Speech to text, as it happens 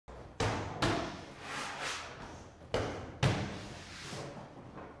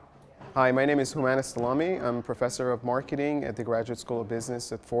Hi, my name is Hooman Estelami. I'm a professor of marketing at the Graduate School of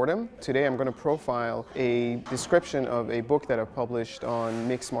Business at Fordham. Today I'm going to profile a description of a book that I've published on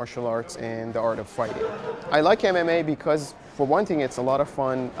mixed martial arts and the art of fighting. I like MMA because, for one thing, it's a lot of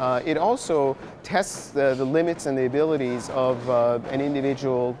fun. It also tests the limits and the abilities of an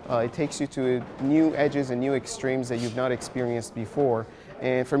individual. It takes you to new edges and new extremes that you've not experienced before.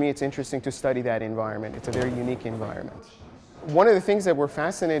 And for me, it's interesting to study that environment. It's a very unique environment. One of the things that we're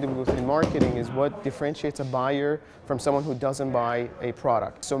fascinated with in marketing is what differentiates a buyer from someone who doesn't buy a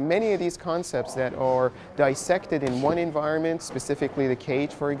product. So many of these concepts that are dissected in one environment, specifically the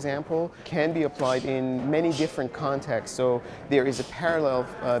cage, for example, can be applied in many different contexts. So there is a parallel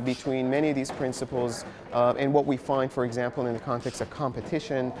between many of these principles and what we find, for example, in the context of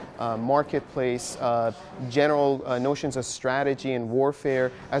competition, marketplace, general notions of strategy and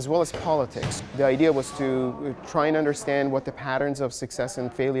warfare, as well as politics. The idea was to try and understand what the patterns of success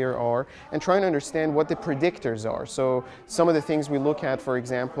and failure are, and try and understand what the predictors are. So some of the things we look at, for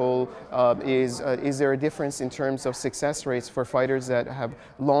example, is there a difference in terms of success rates for fighters that have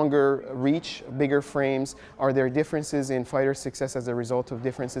longer reach, bigger frames? Are there differences in fighter success as a result of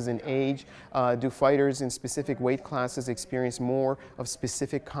differences in age? Do fighters in specific weight classes experience more of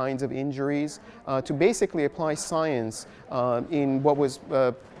specific kinds of injuries? To basically apply science in what was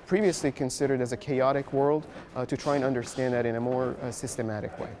previously considered as a chaotic world to try and understand that in a more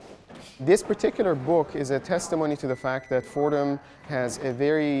systematic way. This particular book is a testimony to the fact that Fordham has a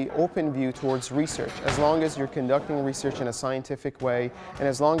very open view towards research. As long as you're conducting research in a scientific way, and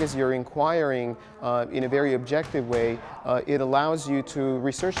as long as you're inquiring in a very objective way, it allows you to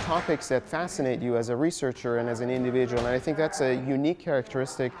research topics that fascinate you as a researcher and as an individual. And I think that's a unique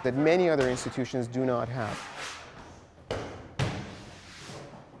characteristic that many other institutions do not have.